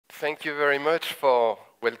Thank you very much for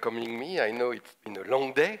welcoming me. I know it's been a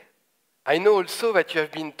long day. I know also that you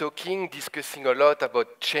have been discussing a lot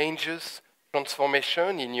about changes,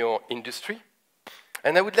 transformation in your industry.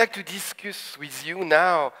 And I would like to discuss with you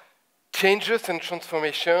now changes and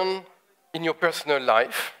transformation in your personal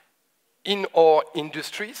life, in our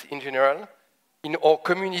industries in general, in our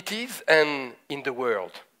communities, and in the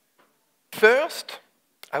world. First,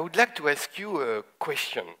 I would like to ask you a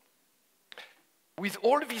question. With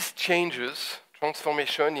all these changes,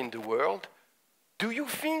 transformation in the world, do you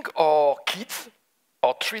think our kids,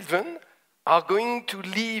 our children, are going to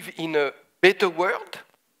live in a better world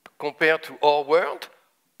compared to our world,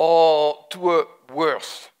 or to a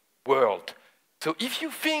worse world? So if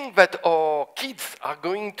you think that our kids are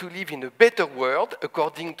going to live in a better world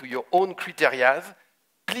according to your own criteria,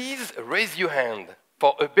 please raise your hand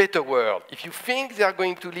for a better world. If you think they are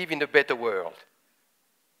going to live in a better world.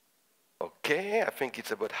 Okay, I think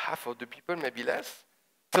it's about half of the people, maybe less.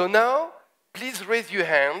 So now, please raise your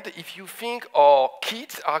hand if you think our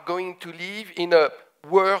kids are going to live in a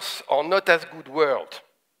worse or not as good world.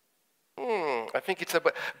 I think it's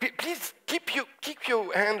about... Please keep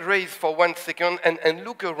your hand raised for 1 second and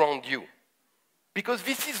look around you. Because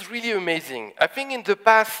this is really amazing. I think in the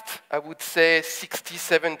past, I would say 60,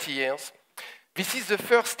 70 years, this is the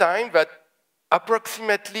first time that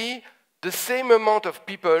approximately the same amount of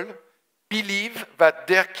people believe that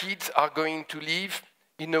their kids are going to live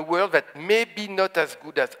in a world that may be not as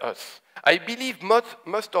good as us. I believe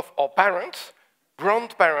most of our parents,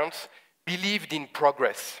 grandparents, believed in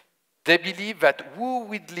progress. They believe that who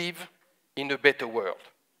would live in a better world.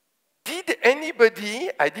 Did anybody,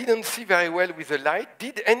 I didn't see very well with the light,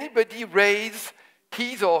 did anybody raise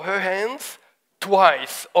his or her hands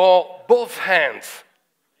twice or both hands?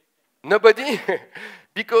 Nobody?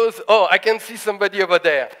 Because, oh, I can see somebody over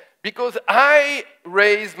there. Because I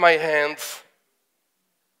raise my hands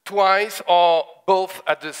twice or both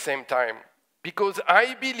at the same time. Because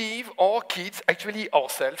I believe our kids, actually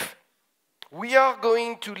ourselves, we are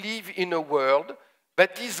going to live in a world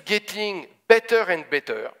that is getting better and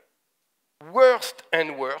better, worse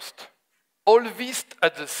and worse, all this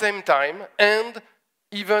at the same time, and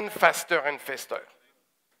even faster and faster.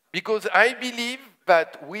 Because I believe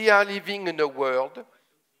that we are living in a world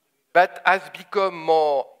that has become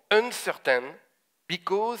more uncertain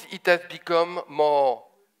because it has become more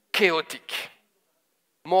chaotic.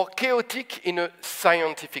 More chaotic in a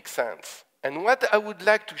scientific sense. And what I would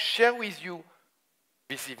like to share with you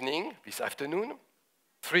this evening, this afternoon,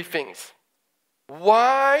 3 things.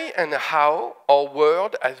 Why and how our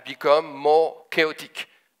world has become more chaotic?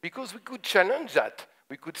 Because we could challenge that.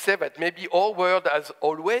 We could say that maybe our world has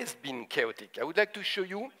always been chaotic. I would like to show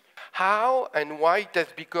you how and why it has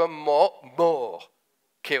become more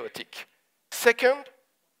chaotic. Second,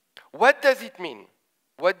 what does it mean?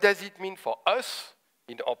 What does it mean for us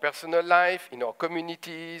in our personal life, in our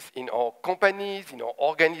communities, in our companies, in our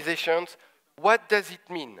organizations? What does it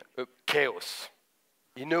mean, a chaos?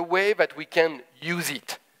 In a way that we can use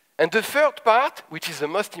it. And the third part, which is the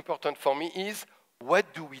most important for me, is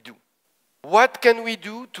what do we do? What can we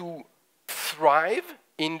do to thrive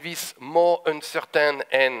in this more uncertain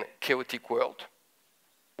and chaotic world?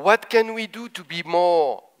 What can we do to be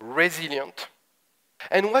more resilient?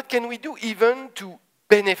 And what can we do even to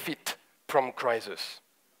benefit from crisis?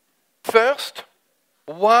 First,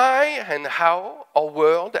 why and how our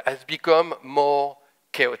world has become more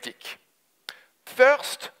chaotic.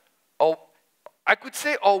 First, I could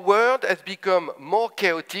say our world has become more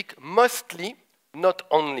chaotic mostly, not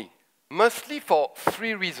only, mostly for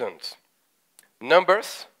 3 reasons.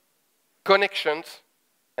 Numbers, connections,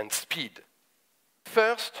 and speed.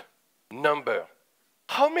 First, number.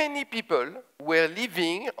 How many people were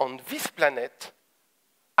living on this planet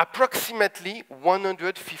approximately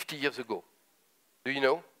 150 years ago? Do you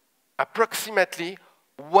know? Approximately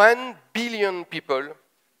 1 billion people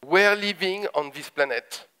were living on this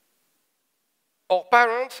planet. Our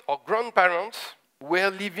parents, our grandparents, were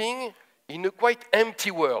living in a quite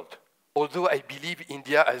empty world. Although I believe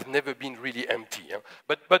India has never been really empty.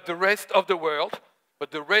 But the rest of the world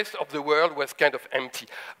was kind of empty.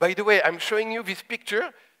 By the way, I'm showing you this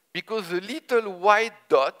picture because the little white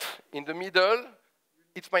dot in the middle,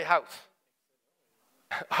 it's my house.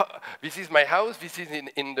 This is my house. This is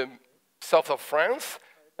in the south of France,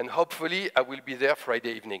 and hopefully I will be there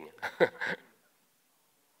Friday evening.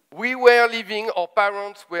 Our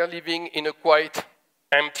parents were living in a quite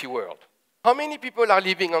empty world. How many people are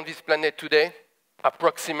living on this planet today?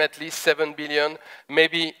 Approximately 7 billion,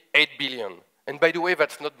 maybe 8 billion. And by the way,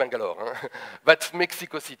 that's not Bangalore. That's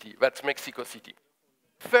Mexico City.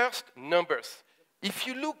 First, numbers. If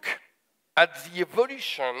you look at the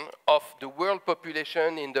evolution of the world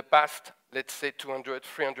population in the past, let's say 200,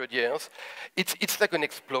 300 years, it's like an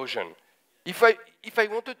explosion. If I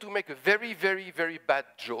wanted to make a very, very, very bad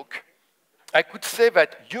joke, I could say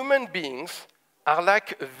that human beings are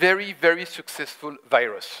like a very, very successful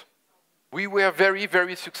virus. We were very,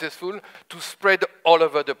 very successful to spread all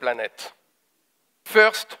over the planet.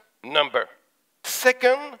 First, number.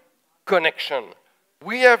 Second, connection.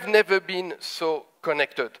 We have never been so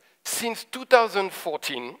connected. Since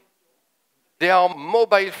 2014, there are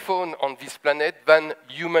mobile phones on this planet than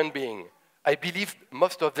human beings. I believe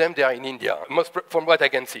most of them, they are in India, from what I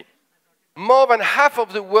can see. More than half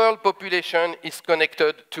of the world population is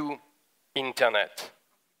connected to internet.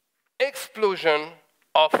 Explosion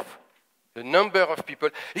of the number of people.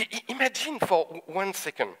 Imagine for 1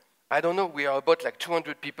 second, I don't know, we are about like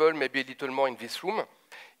 200 people, maybe a little more in this room.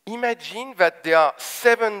 Imagine that there are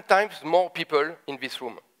 7 times more people in this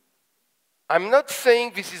room. I'm not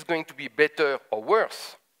saying this is going to be better or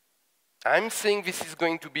worse. I'm saying this is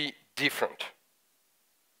going to be different.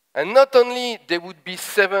 And not only there would be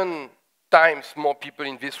 7 times more people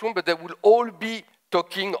in this room, but they will all be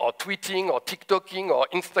talking or tweeting or TikToking or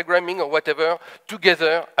Instagramming or whatever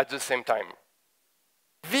together at the same time.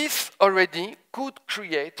 This already could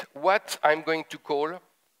create what I'm going to call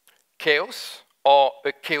chaos or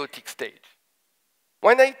a chaotic state.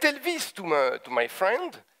 When I tell this to my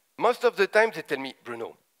friend, most of the time they tell me,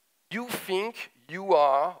 Bruno, you think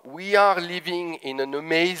we are living in an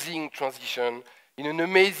amazing transition, in an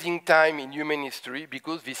amazing time in human history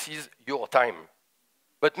because this is your time.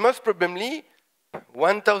 But most probably,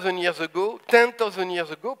 1,000 years ago, 10,000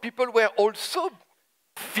 years ago, people were also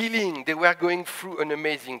feeling they were going through an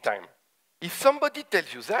amazing time. If somebody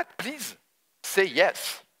tells you that, please say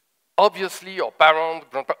yes. Obviously, your parents,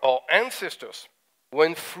 grandparents, or ancestors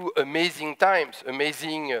went through amazing times,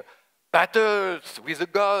 amazing battles with the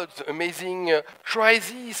gods, amazing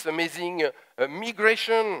crises, amazing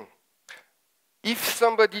migration. If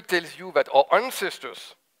somebody tells you that our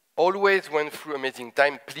ancestors always went through amazing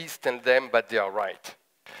time, please tell them that they are right.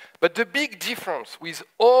 But the big difference with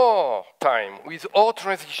our time, with our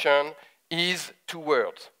transition, is 2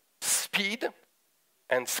 words: speed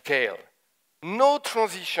and scale. No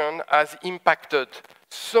transition has impacted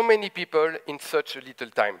so many people in such a little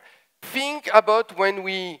time. Think about when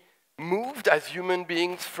we moved as human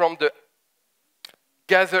beings from the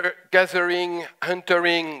gathering,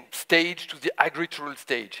 hunting stage to the agricultural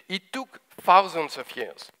stage. It took thousands of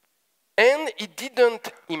years. And it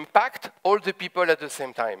didn't impact all the people at the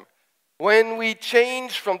same time. When we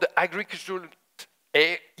changed from the agricultural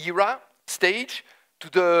era stage to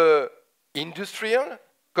the industrial,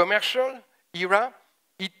 commercial era,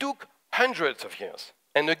 it took hundreds of years.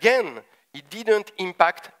 And again, it didn't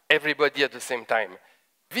impact everybody at the same time.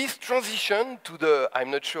 This transition to the,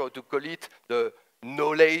 I'm not sure how to call it, the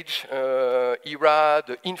knowledge era,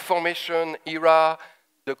 the information era,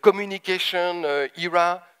 the communication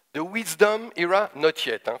era, the wisdom era, not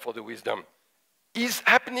yet for the wisdom, is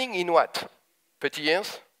happening in what? 30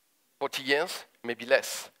 years? 40 years? Maybe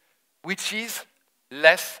less. Which is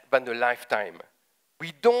less than a lifetime.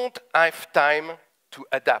 We don't have time to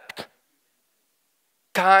adapt.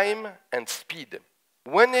 Time and speed.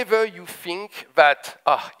 Whenever you think that,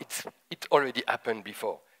 it already happened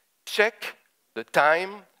before, check the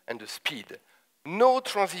time and the speed. No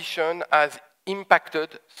transition has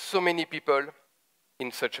impacted so many people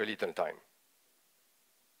in such a little time.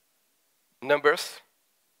 Numbers.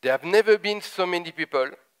 There have never been so many people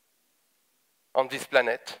on this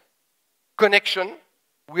planet. Connection.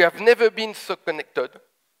 We have never been so connected.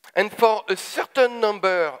 And for a certain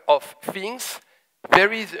number of things,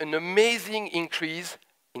 there is an amazing increase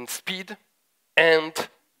in speed and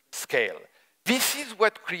scale. This is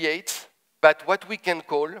what creates what we can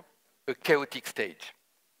call a chaotic stage.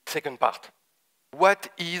 Second part. What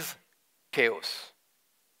is chaos?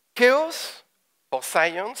 Chaos, for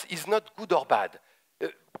science, is not good or bad.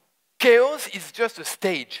 Chaos is just a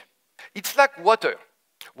stage. It's like water.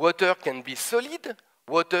 Water can be solid,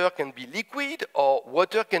 water can be liquid, or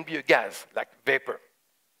water can be a gas, like vapor.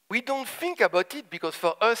 We don't think about it because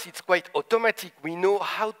for us it's quite automatic. We know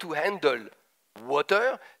how to handle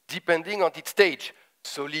water depending on its stage.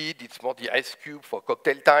 Solid, it's more the ice cube for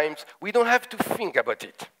cocktail times. We don't have to think about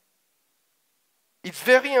it. It's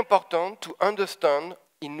very important to understand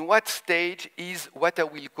in what stage is what I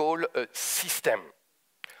will call a system.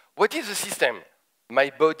 What is a system? My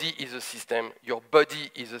body is a system, your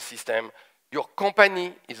body is a system, your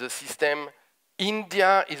company is a system,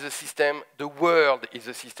 India is a system, the world is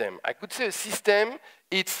a system. I could say a system,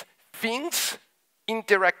 it's things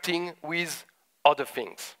interacting with other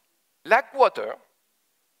things. Like water,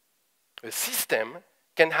 a system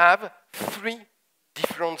can have 3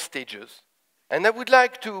 different stages. And I would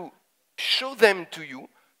like to show them to you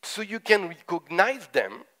so you can recognize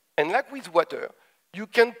them. And like with water, you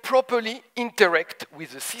can properly interact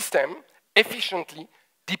with the system efficiently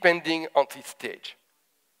depending on its stage.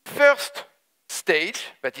 First stage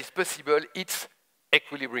that is possible, it's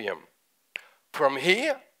equilibrium. From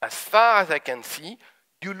here, as far as I can see,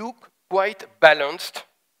 you look quite balanced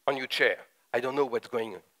on your chair. I don't know what's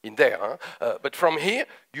going in there, huh? But from here,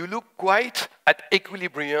 you look quite at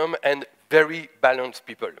equilibrium and very balanced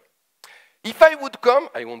people. If I would come,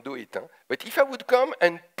 I won't do it, huh? But if I would come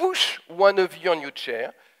and push one of you on your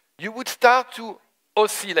chair, you would start to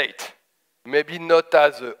oscillate. Maybe not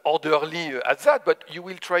as orderly as that, but you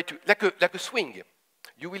will try to, like a swing.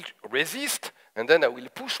 You will resist, and then I will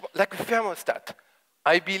push like a thermostat.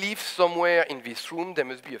 I believe somewhere in this room there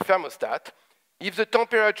must be a thermostat. If the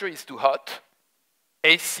temperature is too hot,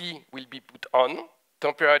 AC will be put on,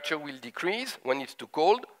 temperature will decrease. When it's too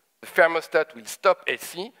cold, the thermostat will stop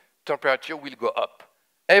AC, temperature will go up.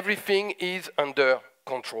 Everything is under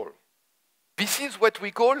control. This is what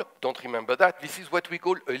we call, don't remember that, this is what we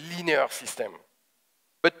call a linear system.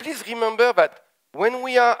 But please remember that when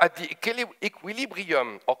we are at the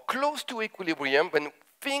equilibrium or close to equilibrium, when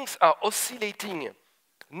things are oscillating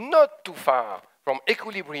not too far from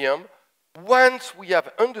equilibrium, once we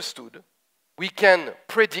have understood, we can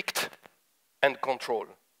predict and control.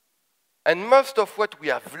 And most of what we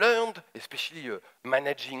have learned, especially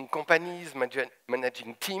managing companies,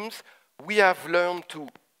 managing teams, we have learned to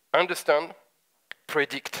understand,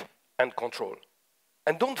 predict, and control.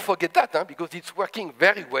 And don't forget that, huh, because it's working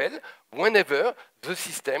very well whenever the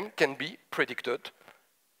system can be predicted,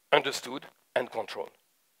 understood, and controlled.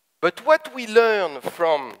 But what we learn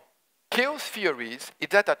from chaos theories is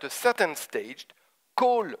that at a certain stage,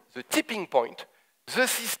 called the tipping point, the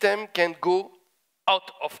system can go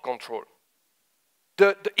out of control.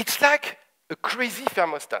 It's like a crazy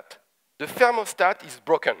thermostat. The thermostat is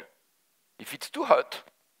broken. If it's too hot,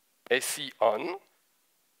 AC on,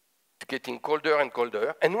 it's getting colder and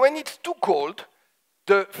colder. And when it's too cold,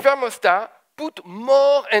 the thermostat put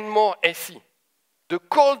more and more AC. The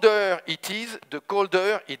colder it is, the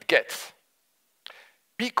colder it gets.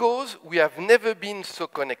 Because we have never been so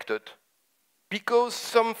connected, because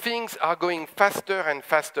some things are going faster and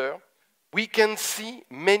faster, we can see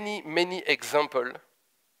many, many examples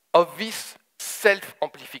of this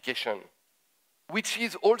self-amplification, which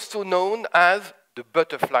is also known as the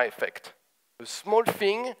butterfly effect. A small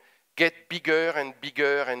thing gets bigger and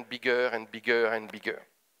bigger and bigger and bigger and bigger.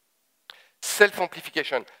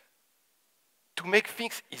 Self-amplification. To make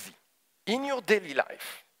things easy, in your daily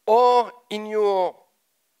life or in your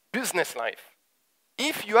business life,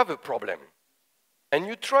 if you have a problem and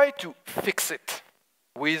you try to fix it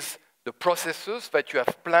with the processes that you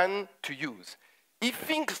have planned to use, if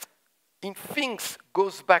things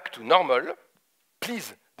goes back to normal,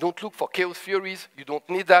 please don't look for chaos theories. You don't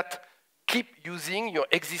need that. Keep using your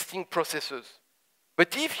existing processes.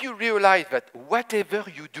 But if you realize that whatever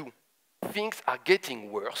you do, things are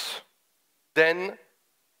getting worse, then,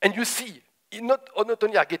 and you see, not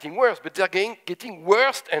only are getting worse, but they're getting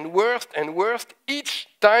worse and worse and worse each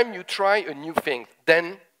time you try a new thing,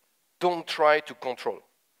 then don't try to control.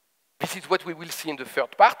 This is what we will see in the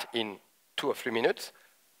third part in 2 or 3 minutes.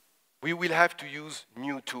 We will have to use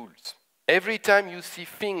new tools. Every time you see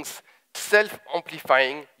things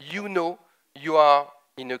self-amplifying, you know you are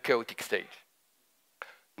in a chaotic stage.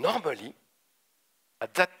 Normally,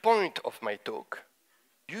 at that point of my talk,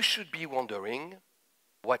 you should be wondering,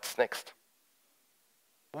 what's next?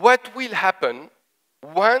 What will happen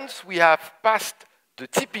once we have passed the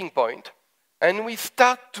tipping point and we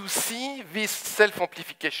start to see this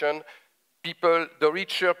self-amplification? People, the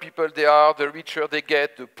richer people they are, the richer they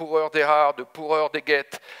get, the poorer they are, the poorer they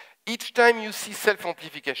get. Each time you see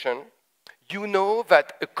self-amplification, you know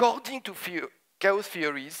that according to chaos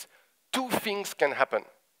theories, 2 things can happen.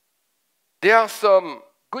 There are some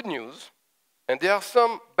good news, and there are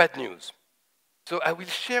some bad news. So I will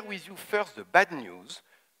share with you first the bad news,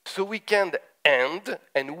 so we can end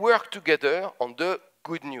and work together on the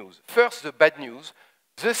good news. First, the bad news,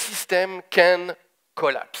 the system can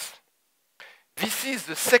collapse. This is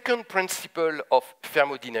the second principle of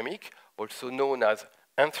thermodynamics, also known as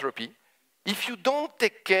entropy. If you don't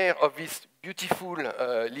take care of this beautiful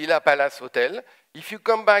Lila Palace Hotel, if you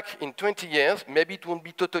come back in 20 years, maybe it won't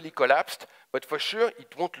be totally collapsed, but for sure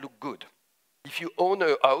it won't look good. If you own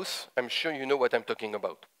a house, I'm sure you know what I'm talking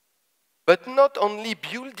about. But not only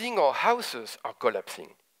buildings or houses are collapsing.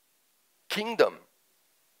 Kingdom,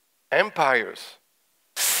 empires,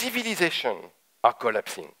 civilization are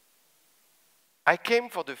collapsing. I came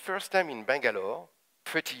for the first time in Bangalore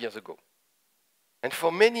 30 years ago. And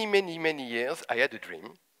for many, many, many years, I had a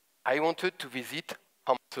dream. I wanted to visit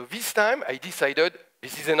Hampi. So this time, I decided,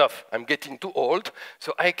 this is enough. I'm getting too old.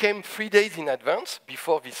 So I came 3 days in advance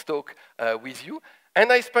before this talk with you,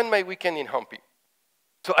 and I spent my weekend in Hampi.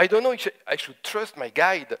 So I don't know if I should trust my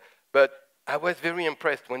guide, but I was very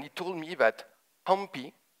impressed when he told me that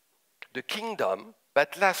Hampi, the kingdom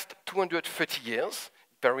that lasts 230 years,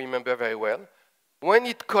 if I remember very well, when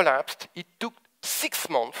it collapsed, it took 6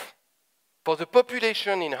 months for the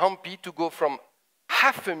population in Hampi to go from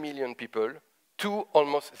 500,000 people to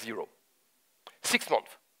almost 0. 6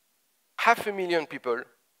 months. 500,000 people,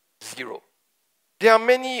 0. There are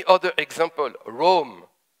many other examples. Rome,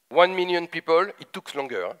 1 million people, it took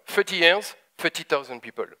longer. 30 years, 30,000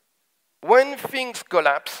 people. When things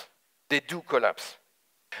collapse, they do collapse.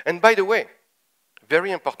 And by the way,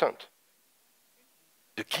 very important,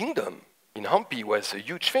 the kingdom in Hampi was a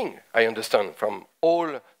huge thing, I understand, from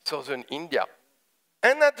all southern India.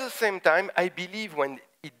 And at the same time, I believe when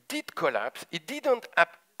it did collapse, it didn't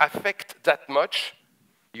affect that much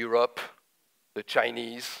Europe, the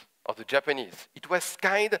Chinese, or the Japanese. It was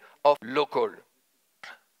kind of local.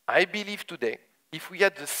 I believe today, if we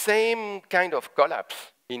had the same kind of collapse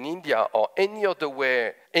in India or any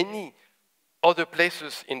other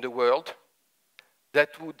places in the world,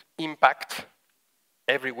 that would impact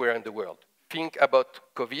everywhere in the world. Think about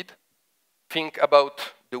COVID. Think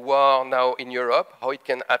about the war now in Europe, how it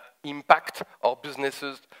can impact our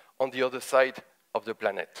businesses on the other side of the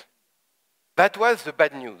planet. That was the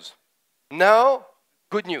bad news. Now,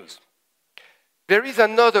 good news. There is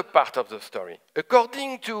another part of the story.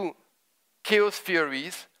 According to chaos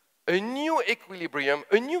theories, a new equilibrium,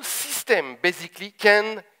 a new system basically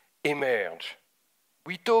can emerge.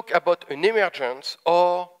 We talk about an emergence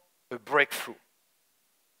or a breakthrough.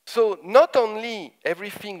 So not only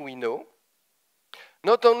everything we know,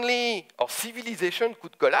 not only our civilization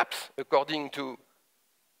could collapse according to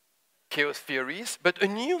chaos theories, but a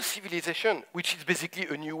new civilization, which is basically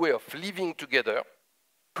a new way of living together,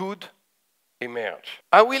 could emerge.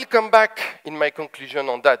 I will come back in my conclusion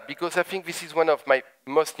on that because I think this is one of my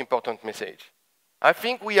most important messages. I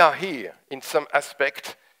think we are here in some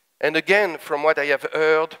aspect, and again, from what I have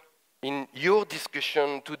heard in your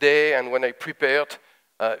discussion today and when I prepared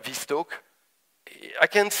this talk, I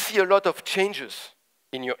can see a lot of changes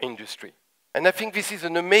in your industry. And I think this is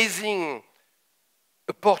an amazing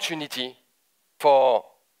opportunity for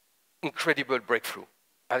incredible breakthrough.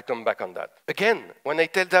 I'll come back on that. Again, when I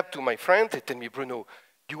tell that to my friends, they tell me, Bruno,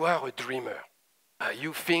 you are a dreamer.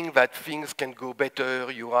 You think that things can go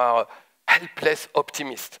better. You are a helpless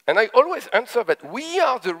optimist. And I always answer that we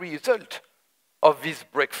are the result of this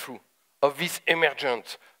breakthrough, of this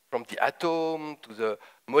emergence, from the atom to the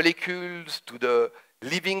molecules, to the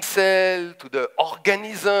living cell, to the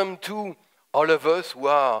organism, to all of us who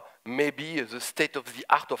are maybe the state of the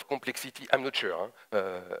art of complexity. I'm not sure.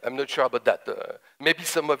 I'm not sure about that. Maybe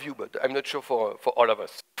some of you, but I'm not sure for all of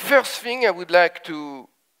us. First thing I would like you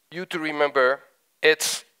to remember,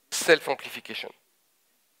 it's self-amplification.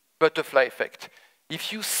 Butterfly effect.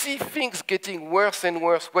 If you see things getting worse and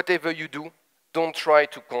worse, whatever you do, don't try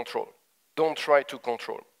to control. Don't try to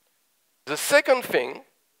control. The second thing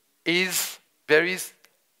is there is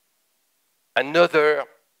another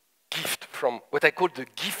gift from what I call the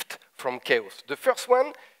gift from chaos. The first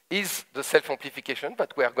one is the self-amplification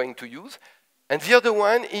that we are going to use. And the other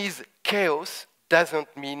one is chaos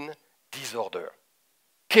doesn't mean disorder.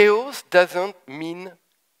 Chaos doesn't mean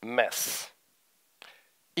mess.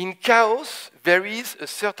 In chaos, there is a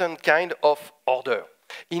certain kind of order.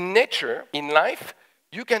 In nature, in life,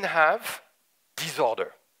 you can have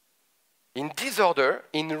disorder. In disorder,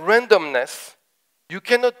 in randomness, you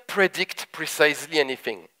cannot predict precisely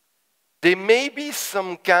anything. There may be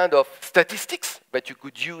some kind of statistics that you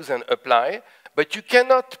could use and apply, but you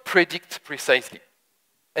cannot predict precisely.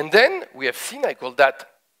 And then we have seen, I call that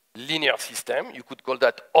linear system. You could call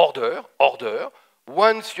that order.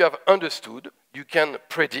 Once you have understood, you can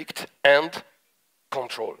predict and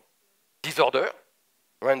control. Disorder,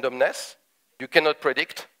 randomness, you cannot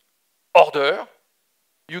predict. Order,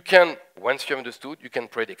 you can, once you have understood, you can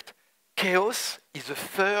predict. Chaos is a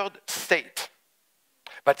third state.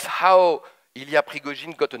 That's how Ilya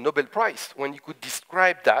Prigozhin got a Nobel Prize, when he could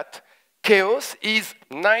describe that. Chaos is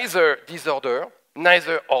neither disorder,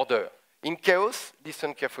 neither order. In chaos,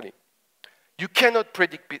 listen carefully. You cannot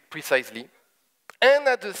predict precisely, and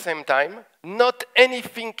at the same time, not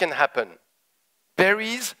anything can happen. There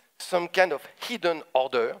is some kind of hidden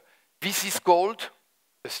order. This is called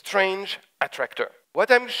a strange attractor.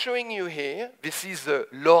 What I'm showing you here, this is the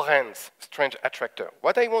Lorentz strange attractor.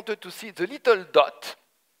 What I wanted to see, the little dot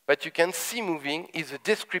that you can see moving is a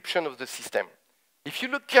description of the system. If you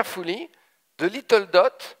look carefully, the little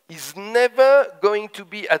dot is never going to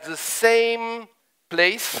be at the same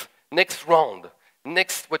place next round,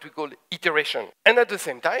 next what we call iteration. And at the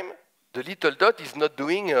same time, the little dot is not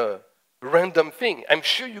doing a random thing. I'm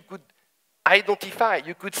sure you could identify,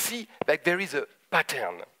 you could see that there is a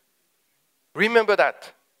pattern. Remember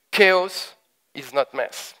that. Chaos is not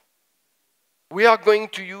mess. We are going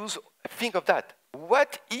to use, think of that.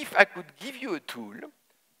 What if I could give you a tool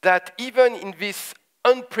that even in this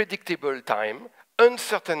unpredictable time,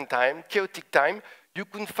 uncertain time, chaotic time, you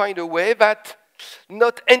can find a way that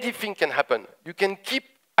not anything can happen. You can keep,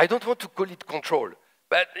 I don't want to call it control,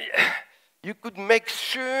 but you could make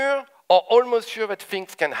sure or almost sure that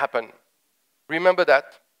things can happen. Remember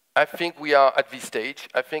that. I think we are at this stage.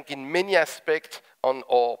 I think in many aspects in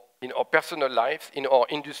our personal lives, in our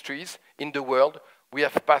industries, in the world, we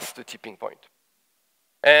have passed the tipping point.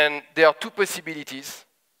 And there are two possibilities: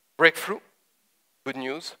 breakthrough, good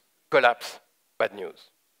news; collapse, bad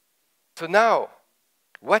news. So now,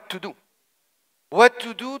 what to do? What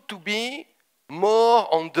to do to be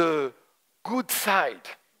more on the good side?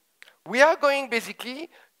 We are going basically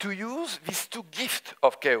to use these two gifts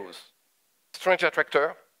of chaos: strange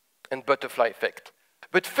attractor and butterfly effect.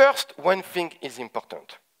 But first, one thing is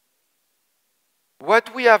important.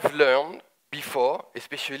 What we have learned before,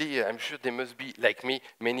 especially, I'm sure there must be, like me,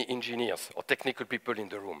 many engineers or technical people in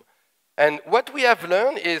the room. And what we have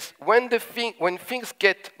learned is when things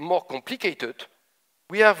get more complicated,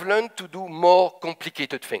 we have learned to do more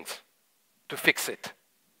complicated things to fix it.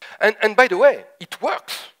 And by the way, it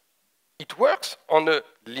works. It works on a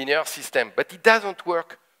linear system, but it doesn't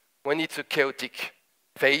work when it's a chaotic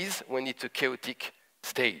phase, when it's a chaotic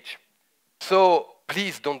stage. So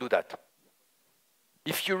please don't do that.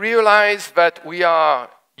 If you realize that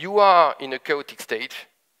you are in a chaotic stage,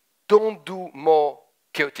 don't do more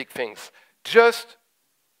chaotic things. Just,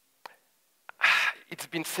 it's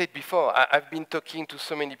been said before, I've been talking to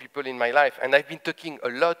so many people in my life, and I've been talking a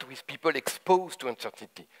lot with people exposed to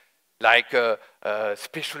uncertainty, like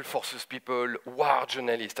special forces people, war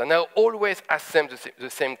journalists, and I always ask them the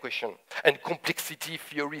same question, and complexity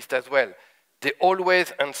theorists as well. They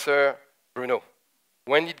always answer, Bruno,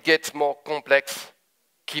 when it gets more complex,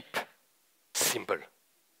 keep simple.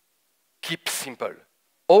 Keep simple.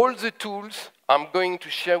 All the tools I'm going to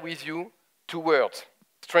share with you, 2 words.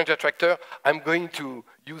 Strange attractor, I'm going to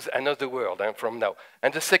use another word from now.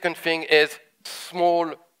 And the second thing is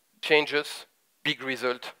small changes, big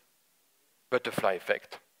result, butterfly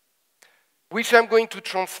effect, which I'm going to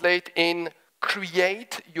translate in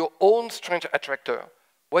create your own strange attractor,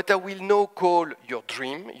 what I will now call your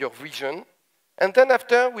dream, your vision. And then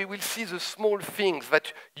after, we will see the small things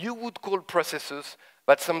that you would call processes,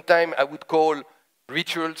 but sometimes I would call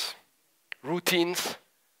rituals, routines,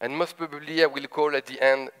 and most probably I will call at the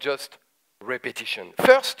end just repetition.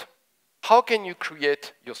 First, how can you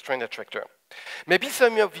create your strange attractor? Maybe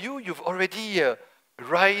some of you, you've already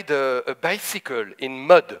ride a bicycle in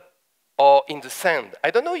mud or in the sand. I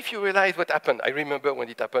don't know if you realize what happened. I remember when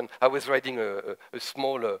it happened, I was riding a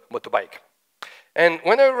small motorbike. And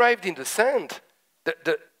when I arrived in the sand,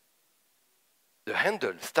 the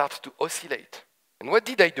handle starts to oscillate. And what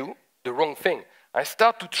did I do? The wrong thing. I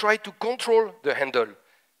start to try to control the handle.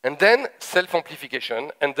 And then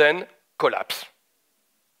self-amplification, and then collapse.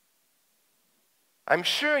 I'm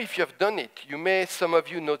sure if you have done it, some of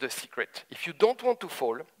you know the secret. If you don't want to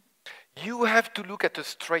fall, you have to look at a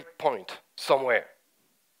straight point somewhere.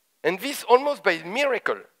 And this, almost by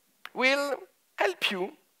miracle, will help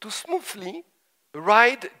you to smoothly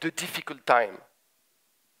ride the difficult time.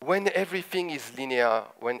 When everything is linear,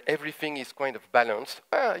 when everything is kind of balanced,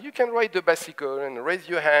 you can ride the bicycle and raise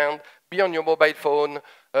your hand, be on your mobile phone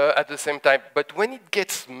at the same time. But when it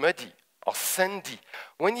gets muddy or sandy,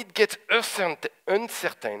 when it gets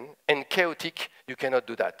uncertain and chaotic, you cannot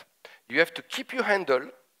do that. You have to keep your hand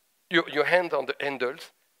on the handles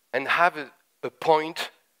and have a point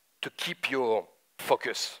to keep your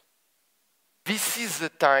focus. This is the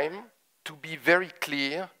time to be very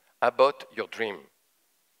clear about your dream,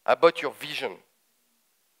 about your vision.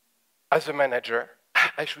 As a manager,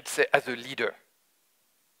 I should say as a leader,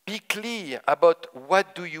 be clear about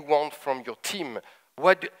what do you want from your team.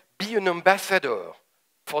 Be an ambassador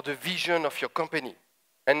for the vision of your company.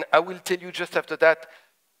 And I will tell you just after that,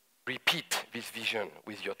 repeat this vision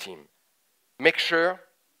with your team. Make sure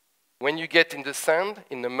when you get in the sand,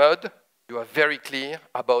 in the mud, you are very clear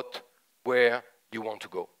about where you want to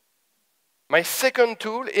go. My second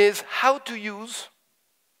tool is how to use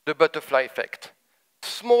the butterfly effect.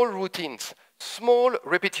 Small routines, small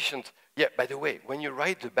repetitions. Yeah, by the way, when you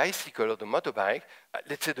ride the bicycle or the motorbike,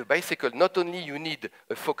 let's say the bicycle, not only you need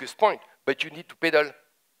a focus point, but you need to pedal.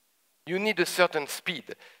 You need a certain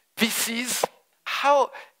speed. This is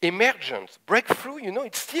how emergence, breakthrough, you know,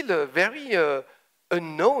 it's still very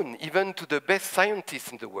unknown even to the best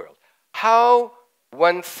scientists in the world. How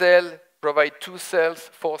one cell provides 2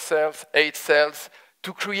 cells, 4 cells, 8 cells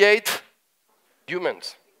to create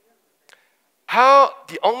humans. How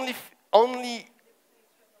the only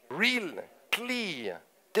real, clear,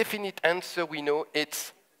 definite answer we know,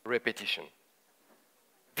 it's repetition.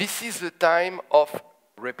 This is the time of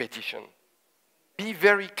repetition. Be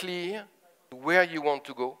very clear where you want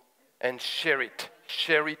to go and share it.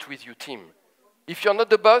 Share it with your team. If you're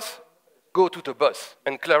not the boss, go to the boss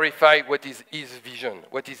and clarify what is his vision,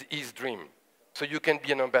 what is his dream, so you can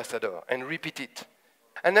be an ambassador and repeat it.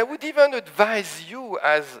 And I would even advise you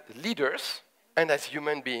as leaders and as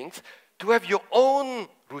human beings to have your own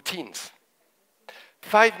routines.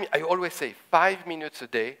 I always say 5 minutes a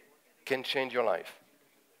day can change your life.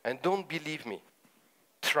 And don't believe me,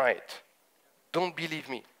 try it. Don't believe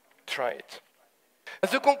me, try it.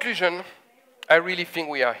 As a conclusion, I really think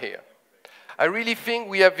we are here. I really think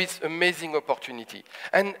we have this amazing opportunity.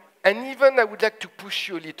 And even I would like to push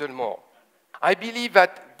you a little more. I believe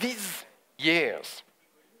that these years,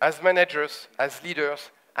 as managers, as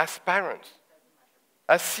leaders, as parents,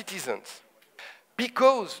 as citizens,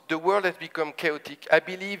 because the world has become chaotic, I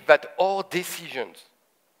believe that our decisions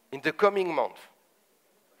in the coming months,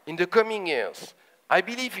 in the coming years, I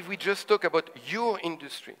believe if we just talk about your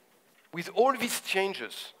industry, with all these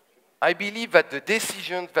changes, I believe that the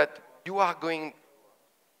decisions that you are going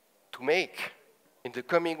to make in the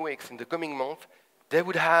coming weeks, in the coming months, they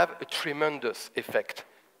would have a tremendous effect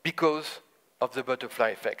because of the butterfly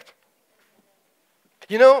effect.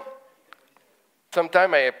 You know,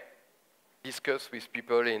 sometimes I discuss with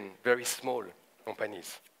people in very small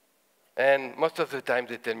companies. And most of the time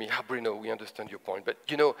they tell me, Bruno, we understand your point, but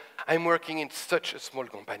you know, I'm working in such a small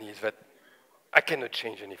company that I cannot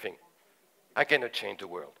change anything. I cannot change the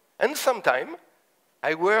world. And sometimes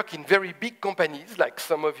I work in very big companies, like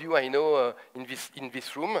some of you I know in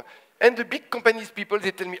this room, and the big companies people, they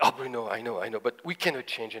tell me, Bruno, I know, but we cannot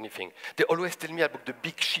change anything. They always tell me about the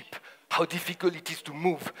big ship, how difficult it is to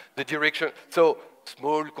move the direction. So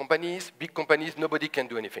small companies, big companies, nobody can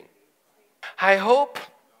do anything. I hope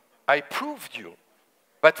I proved you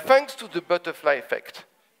that thanks to the butterfly effect,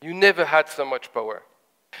 you never had so much power.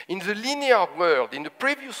 In the linear world, in the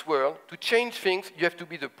previous world, to change things, you have to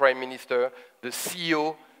be the prime minister, the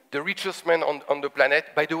CEO, the richest man on the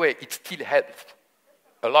planet. By the way, it still helps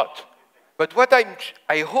a lot. But what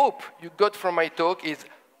I hope you got from my talk is,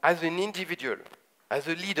 as an individual, as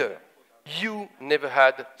a leader, you never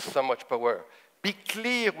had so much power. Be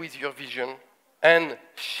clear with your vision and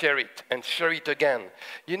share it again.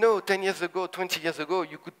 You know, 10 years ago, 20 years ago,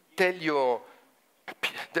 you could tell your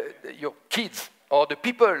kids or the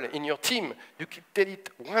people in your team, you could tell it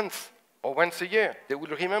once or once a year. They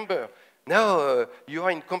will remember. Now you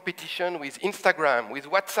are in competition with Instagram, with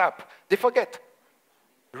WhatsApp. They forget.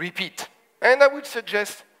 Repeat. And I would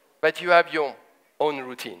suggest that you have your own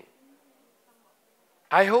routine.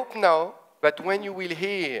 I hope now that when you will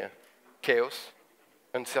hear chaos,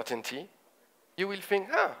 uncertainty, you will think,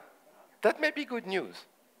 that may be good news.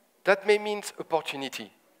 That may mean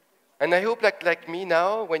opportunity. And I hope like me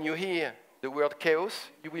now, when you hear the word chaos,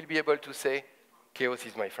 you will be able to say, chaos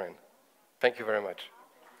is my friend. Thank you very much.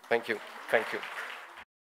 Thank you. Thank you.